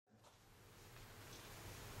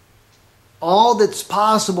all that's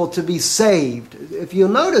possible to be saved. If you'll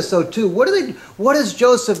notice, though, too, what is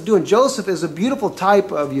Joseph doing? Joseph is a beautiful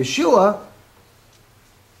type of Yeshua,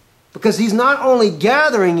 because he's not only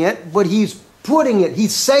gathering it, but he's putting it,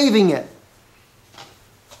 he's saving it.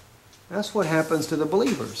 That's what happens to the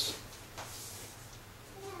believers.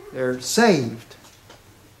 They're saved,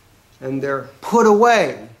 and they're put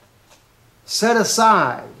away, set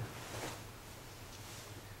aside.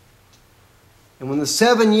 And when the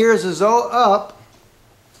 7 years is up,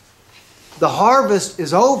 the harvest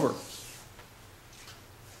is over.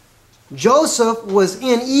 Joseph was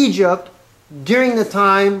in Egypt during the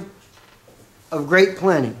time of great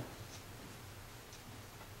plenty.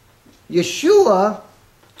 Yeshua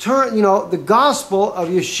turned, the gospel of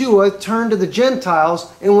Yeshua turned to the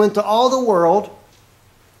Gentiles and went to all the world.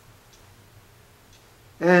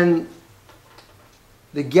 And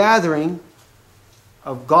the gathering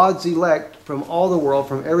of God's elect from all the world,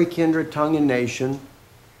 from every kindred, tongue, and nation,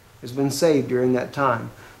 has been saved during that time.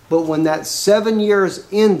 But when that 7 years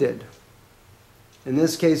ended, in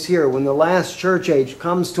this case here, when the last church age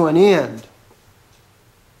comes to an end,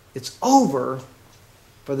 it's over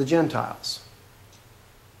for the Gentiles.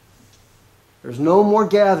 There's no more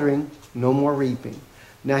gathering, no more reaping.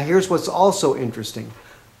 Now here's what's also interesting.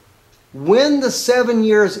 When the 7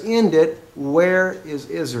 years ended, where is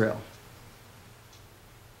Israel?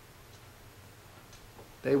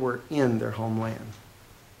 They were in their homeland.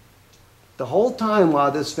 The whole time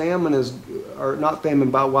while this famine is, or not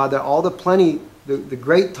famine, but while all the plenty, the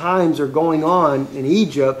great times are going on in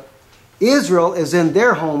Egypt, Israel is in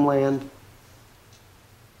their homeland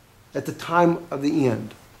at the time of the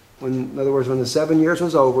end. In other words, when the 7 years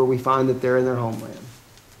was over, we find that they're in their homeland.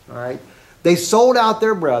 All right? They sold out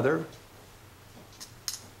their brother.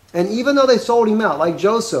 And even though they sold him out, like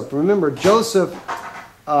Joseph, remember Joseph,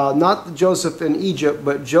 not Joseph in Egypt,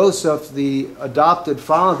 but Joseph, the adopted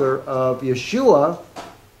father of Yeshua,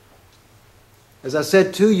 as I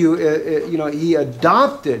said to you, he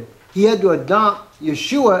had to adopt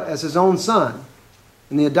Yeshua as his own son.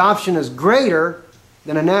 And the adoption is greater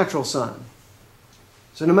than a natural son.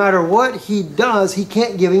 So no matter what he does, he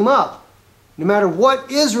can't give him up. No matter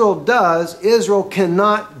what Israel does, Israel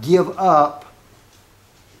cannot give up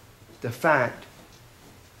the fact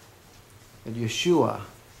that Yeshua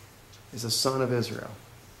is a son of Israel.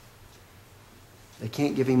 They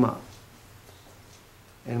can't give him up.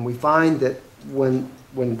 And we find that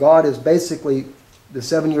when God is basically, the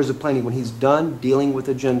 7 years of plenty, when he's done dealing with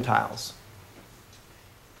the Gentiles,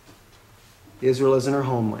 Israel is in her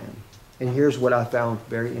homeland. And here's what I found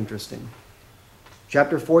very interesting.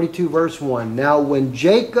 Chapter 42, verse 1. Now when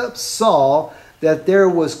Jacob saw that there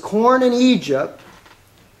was corn in Egypt,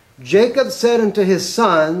 Jacob said unto his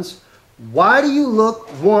sons, why do you look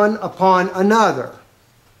one upon another?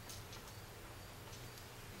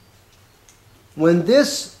 When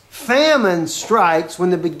this famine strikes,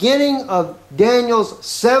 when the beginning of Daniel's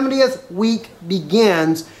 70th week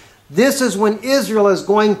begins, this is when Israel is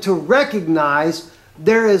going to recognize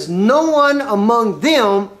there is no one among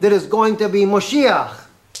them that is going to be Moshiach.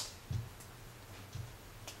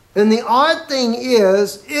 And the odd thing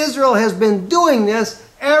is, Israel has been doing this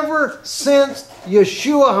ever since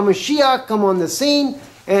Yeshua HaMashiach come on the scene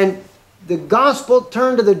and the gospel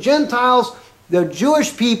turned to the Gentiles. The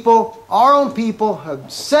Jewish people, our own people,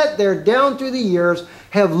 have sat there down through the years,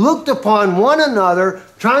 have looked upon one another,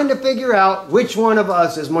 trying to figure out which one of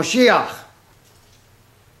us is Moshiach.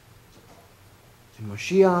 And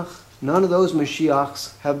Moshiach, none of those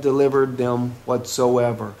Mashiachs have delivered them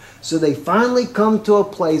whatsoever. So they finally come to a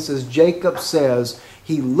place, as Jacob says,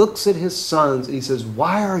 he looks at his sons and he says,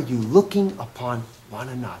 why are you looking upon one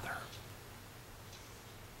another?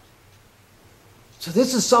 So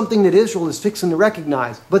this is something that Israel is fixing to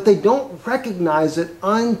recognize. But they don't recognize it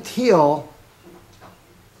until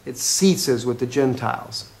it ceases with the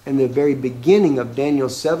Gentiles. And the very beginning of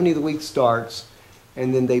Daniel's 70th week starts.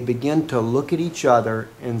 And then they begin to look at each other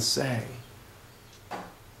and say,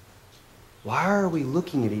 why are we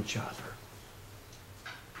looking at each other?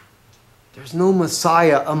 There's no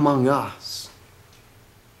Messiah among us.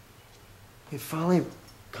 It finally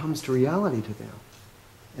comes to reality to them.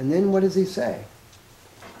 And then what does he say?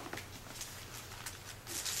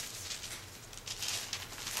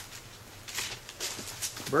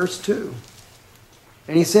 Verse 2.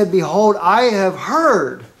 And he said, behold, I have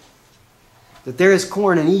heard that there is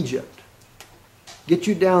corn in Egypt. Get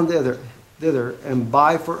you down thither and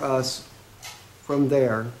buy for us from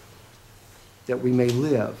there, that we may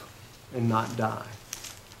live and not die.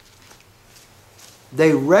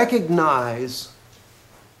 They recognize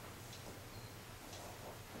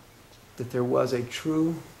that there was a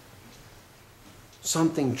true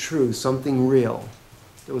something true, something real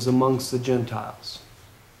that was amongst the Gentiles.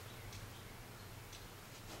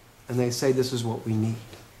 And they say this is what we need.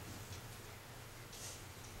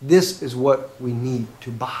 This is what we need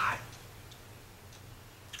to buy.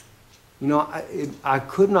 You know, I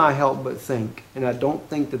could not help but think, and I don't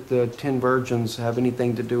think that the 10 virgins have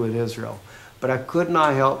anything to do with Israel, but I could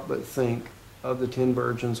not help but think of the 10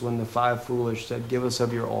 virgins when the 5 foolish said, give us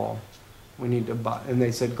of your oil. We need to buy. And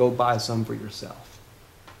they said, go buy some for yourself.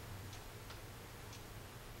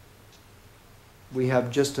 We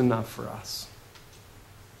have just enough for us.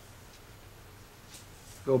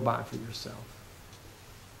 Go buy for yourself.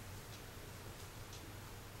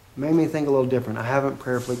 Made me think a little different. I haven't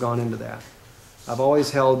prayerfully gone into that. I've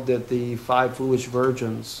always held that the 5 foolish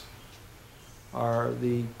virgins are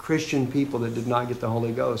the Christian people that did not get the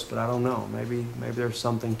Holy Ghost, but I don't know. Maybe there's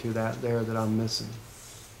something to that there that I'm missing.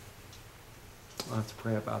 I'll have to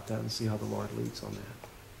pray about that and see how the Lord leads on that.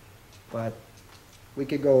 But we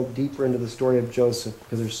could go deeper into the story of Joseph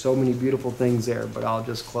because there's so many beautiful things there, but I'll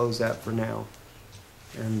just close that for now.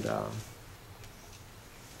 And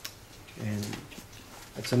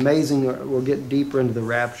it's amazing. We'll get deeper into the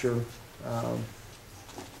rapture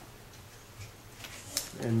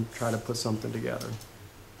and try to put something together.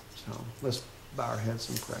 So let's bow our heads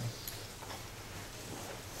and pray.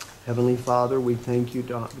 Heavenly Father, we thank you,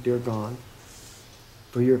 dear God,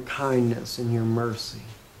 for your kindness and your mercy,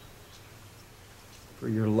 for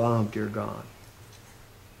your love, dear God.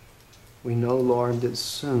 We know, Lord, that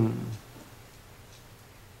soon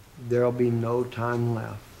there will be no time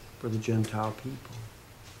left for the Gentile people.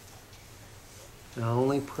 And I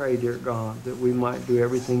only pray, dear God, that we might do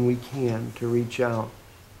everything we can to reach out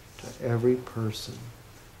to every person,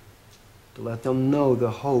 to let them know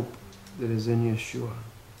the hope that is in Yeshua,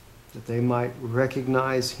 that they might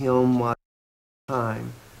recognize him while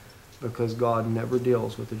time, because God never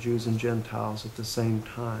deals with the Jews and Gentiles at the same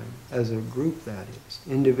time. As a group, that is.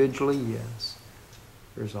 Individually, yes.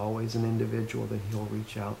 There's always an individual that he'll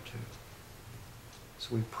reach out to.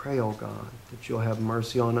 So we pray, oh God, that you'll have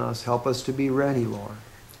mercy on us. Help us to be ready, Lord.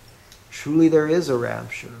 Truly there is a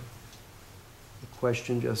rapture. The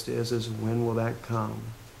question just is when will that come?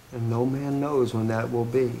 And no man knows when that will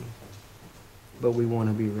be. But we want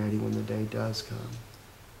to be ready when the day does come.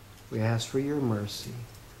 We ask for your mercy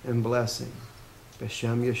and blessing.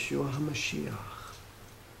 B'Shem Yeshua HaMashiach.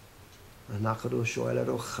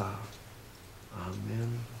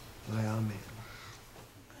 Amen. Amen.